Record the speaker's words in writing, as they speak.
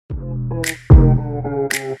Hey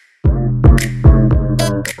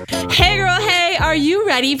girl, hey, are you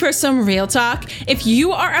ready for some real talk? If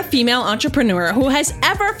you are a female entrepreneur who has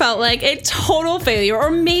ever felt like a total failure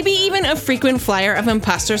or maybe even a frequent flyer of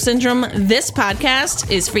imposter syndrome, this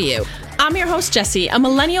podcast is for you. I'm your host, Jessie, a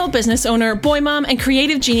millennial business owner, boy mom, and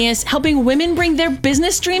creative genius, helping women bring their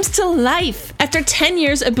business dreams to life. After 10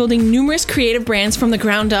 years of building numerous creative brands from the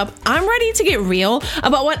ground up, I'm ready to get real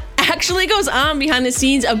about what actually goes on behind the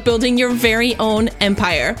scenes of building your very own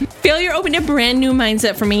empire. Failure opened a brand new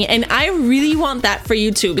mindset for me, and I really want that for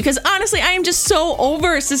you too, because honestly, I am just so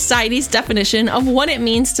over society's definition of what it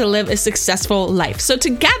means to live a successful life. So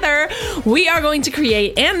together, we are going to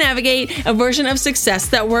create and navigate a version of success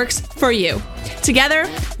that works for you. Together,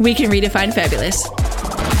 we can redefine fabulous.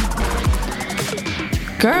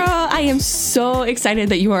 Girl, I am so excited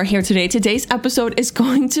that you are here today. Today's episode is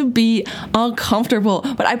going to be uncomfortable,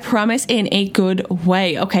 but I promise in a good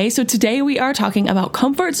way, okay? So today we are talking about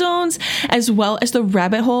comfort zones as well as the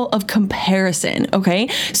rabbit hole of comparison, okay?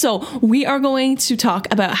 So we are going to talk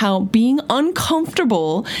about how being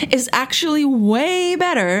uncomfortable is actually way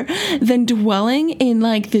better than dwelling in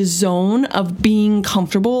like the zone of being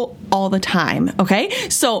comfortable all the time, okay?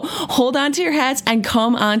 So hold on to your hats and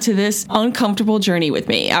come on to this uncomfortable journey with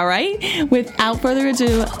me, all right? Without further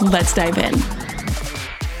ado, let's dive in.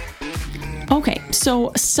 Okay,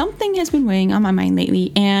 so something has been weighing on my mind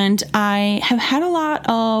lately, and I have had a lot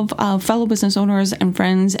of fellow business owners and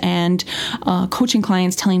friends and coaching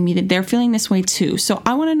clients telling me that they're feeling this way too. So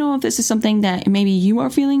I want to know if this is something that maybe you are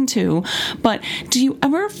feeling too, but do you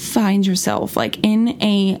ever find yourself like in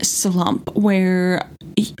a slump where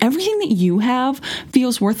everything that you have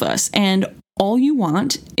feels worthless and all you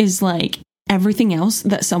want is like everything else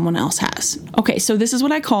that someone else has? Okay, so this is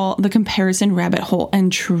what I call the comparison rabbit hole.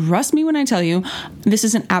 And trust me when I tell you, this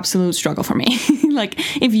is an absolute struggle for me. Like,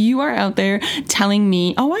 if you are out there telling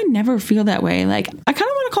me, oh, I never feel that way, like, I kind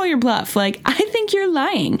of want to call your bluff. Like, I think you're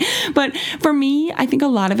lying. But for me, I think a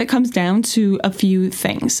lot of it comes down to a few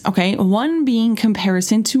things, okay? One being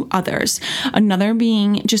comparison to others. Another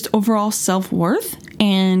being just overall self-worth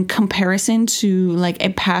and comparison to like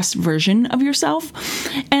a past version of yourself.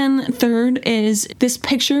 And third is this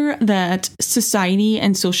picture that society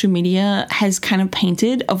and social media has kind of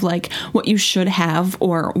painted of like what you should have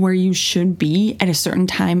or where you should be at a certain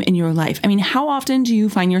time in your life. I mean, how often do you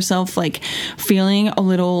find yourself like feeling a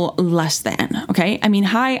little less than? Okay. I mean,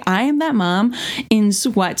 hi, I am that mom in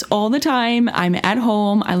sweats all the time. I'm at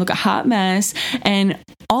home. I look a hot mess. And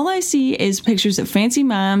all I see is pictures of fancy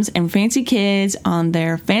moms and fancy kids on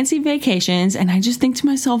their fancy vacations. And I just think to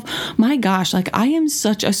myself, my gosh, like I am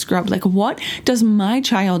such a scrub. Like, what does my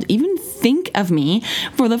child even think of me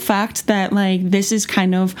for the fact that like this is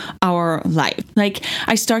kind of our life? Like,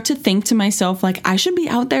 I start to think to myself, like, I should be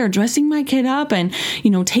out there dressing my kid up and, you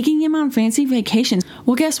know, taking him on fancy vacations.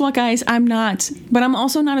 Well, guess what, guys? I'm not, but I'm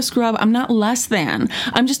also not a scrub. I'm not less than.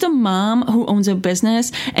 I'm just a mom who owns a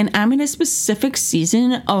business, and I'm in a specific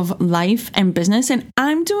season of life and business, and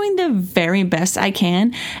I'm doing the very best I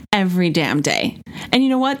can every damn day. And you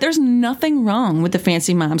know what? There's nothing wrong with the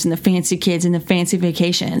fancy moms and the fancy kids and the fancy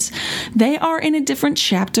vacations. They are in a different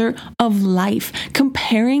chapter of life.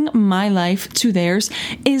 Comparing my life to theirs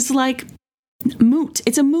is like moot.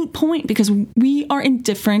 It's a moot point because we are in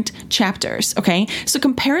different chapters. Okay. So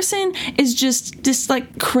comparison is just this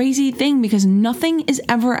like crazy thing because nothing is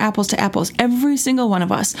ever apples to apples. Every single one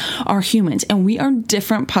of us are humans and we are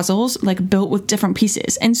different puzzles, like built with different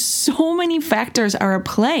pieces. And so many factors are at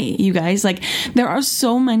play, you guys. Like, there are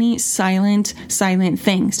so many silent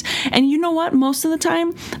things. And you know what? Most of the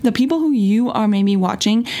time, the people who you are maybe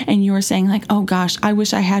watching and you're saying like, oh gosh, I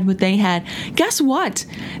wish I had what they had. Guess what?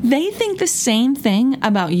 They think the same thing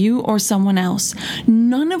about you or someone else.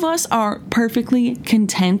 None of us are perfectly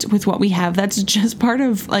content with what we have. That's just part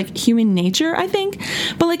of like human nature, I think.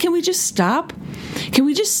 But like, can we just stop? Can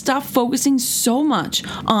we just stop focusing so much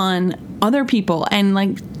on other people and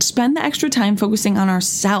like spend the extra time focusing on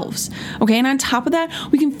ourselves? Okay. And on top of that,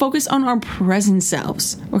 we can focus on our present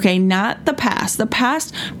selves. Okay. Not the past. The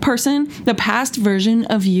past person, the past version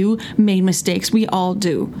of you made mistakes. We all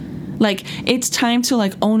do. Like, it's time to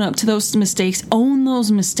like own up to those mistakes, own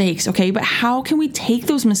those mistakes, okay? But how can we take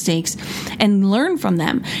those mistakes and learn from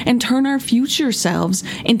them and turn our future selves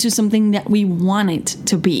into something that we want it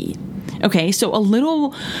to be? Okay, so a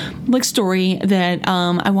little like story that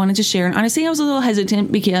I wanted to share. And honestly, I was a little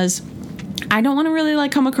hesitant because I don't want to really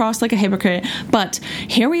like come across like a hypocrite, but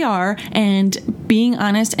here we are. And being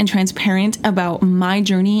honest and transparent about my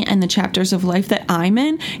journey and the chapters of life that I'm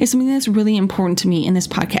in is something that's really important to me in this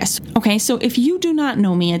podcast. Okay, so if you do not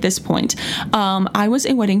know me at this point, I was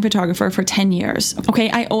a wedding photographer for 10 years. Okay,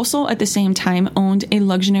 I also at the same time owned a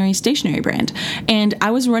luxury stationery brand, and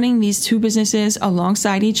I was running these two businesses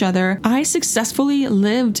alongside each other. I successfully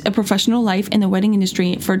lived a professional life in the wedding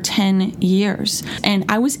industry for 10 years, and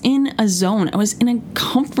I was in a zone. I was in a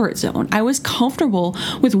comfort zone. I was comfortable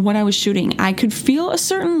with what I was shooting. I could feel a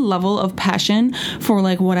certain level of passion for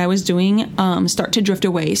like what I was doing start to drift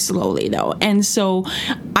away slowly though. And so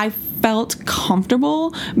I felt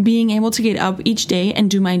comfortable being able to get up each day and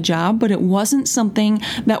do my job, but it wasn't something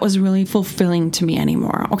that was really fulfilling to me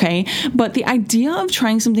anymore. Okay. But the idea of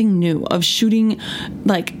trying something new, of shooting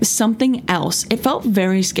like something else, it felt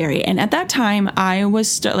very scary. And at that time, I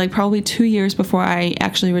was like probably 2 years before I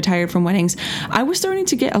actually retired from weddings, I was starting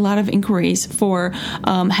to get a lot of inquiries for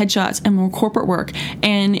headshots and more corporate work.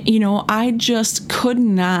 And, you know, I just could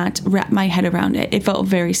not wrap my head around it. It felt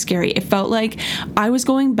very scary. It felt like I was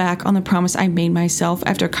going back on the promise I made myself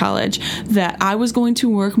after college that I was going to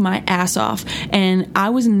work my ass off and I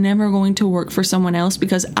was never going to work for someone else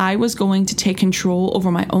because I was going to take control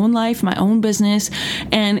over my own life, my own business.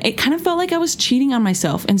 And it kind of felt like I was cheating on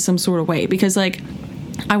myself in some sort of way because like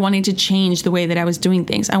I wanted to change the way that I was doing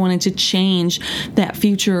things. I wanted to change that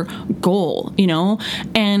future goal, you know?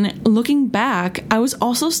 And looking back, I was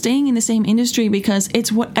also staying in the same industry because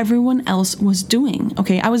it's what everyone else was doing,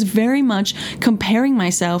 okay? I was very much comparing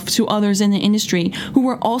myself to others in the industry who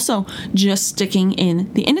were also just sticking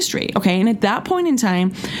in the industry, okay? And at that point in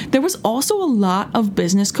time, there was also a lot of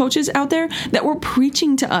business coaches out there that were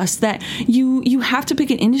preaching to us that you have to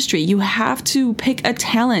pick an industry, you have to pick a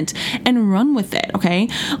talent and run with it, okay?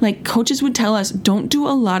 Like coaches would tell us, don't do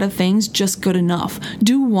a lot of things just good enough.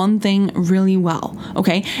 Do one thing really well,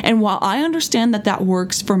 okay? And while I understand that that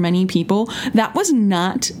works for many people, that was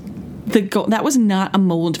not the goal. That was not a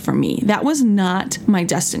mold for me. That was not my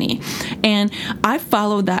destiny. And I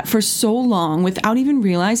followed that for so long without even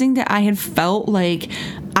realizing that I had felt like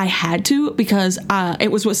I had to because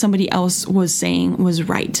it was what somebody else was saying was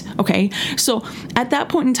right. Okay. So at that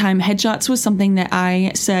point in time, headshots was something that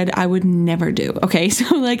I said I would never do. Okay.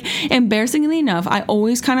 So like embarrassingly enough, I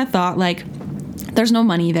always kind of thought like, there's no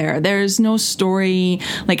money there. There's no story.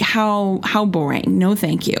 Like how boring. No,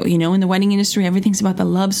 thank you. You know, in the wedding industry, everything's about the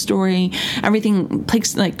love story. Everything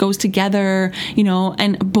goes together, you know,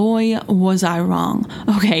 and boy, was I wrong.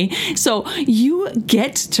 Okay. So you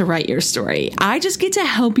get to write your story. I just get to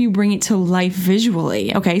help you bring it to life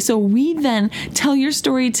visually. Okay. So we then tell your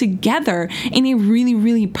story together in a really,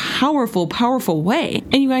 really powerful way.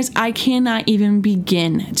 And you guys, I cannot even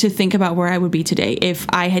begin to think about where I would be today if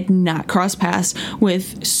I had not crossed paths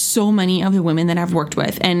with so many of the women that I've worked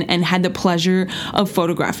with and had the pleasure of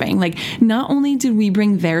photographing. Like, not only did we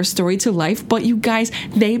bring their story to life, but you guys,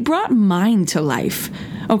 they brought mine to life.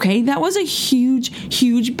 Okay, that was a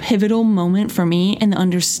huge pivotal moment for me and the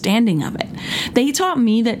understanding of it. They taught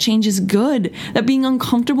me that change is good, that being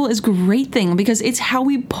uncomfortable is a great thing because it's how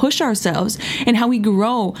we push ourselves and how we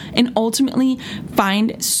grow and ultimately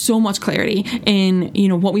find so much clarity in, you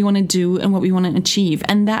know, what we want to do and what we want to achieve.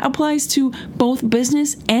 And that applies to both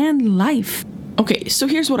business and life. Okay, so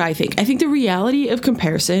here's what I think. I think the reality of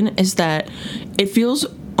comparison is that it feels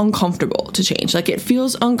uncomfortable to change. Like, it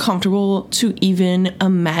feels uncomfortable to even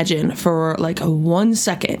imagine for like a 1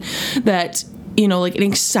 second that, you know, like an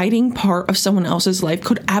exciting part of someone else's life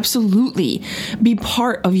could absolutely be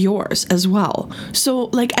part of yours as well. So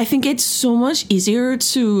like, I think it's so much easier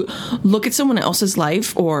to look at someone else's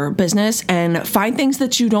life or business and find things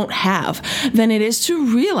that you don't have than it is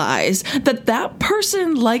to realize that that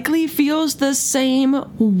person likely feels the same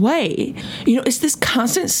way. You know, it's this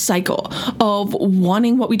constant cycle of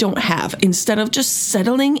wanting what we don't have instead of just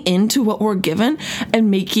settling into what we're given and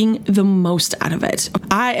making the most out of it.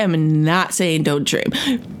 I am not saying don't dream.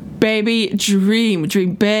 Baby, dream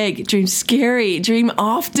big, dream scary, dream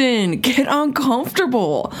often, get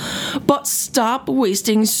uncomfortable. But stop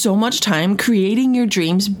wasting so much time creating your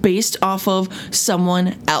dreams based off of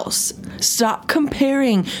someone else. Stop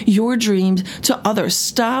comparing your dreams to others.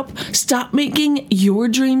 Stop making your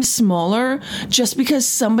dreams smaller just because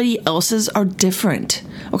somebody else's are different.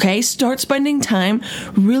 Okay? Start spending time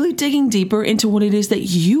really digging deeper into what it is that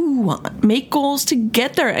you want. Make goals to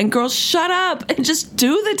get there. And girls, shut up and just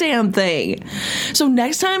do the damn thing. So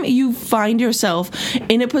next time you find yourself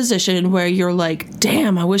in a position where you're like,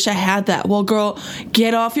 damn, I wish I had that. Well, girl,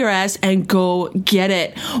 get off your ass and go get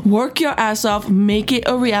it. Work your ass off. Make it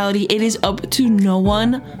a reality. It is up to no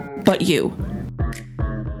one but you.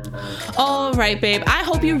 All right, babe. I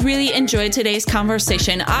hope you really enjoyed today's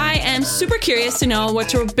conversation. I am super curious to know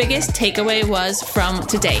what your biggest takeaway was from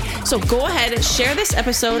today. So go ahead, share this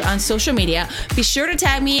episode on social media. Be sure to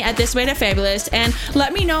tag me at This Way to Fabulous and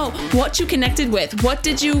let me know what you connected with. What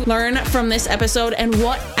did you learn from this episode and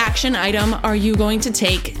what action item are you going to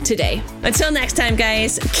take today? Until next time,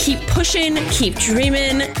 guys, keep pushing, keep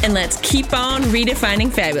dreaming, and let's keep on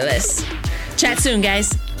redefining fabulous. Chat soon,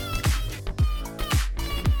 guys.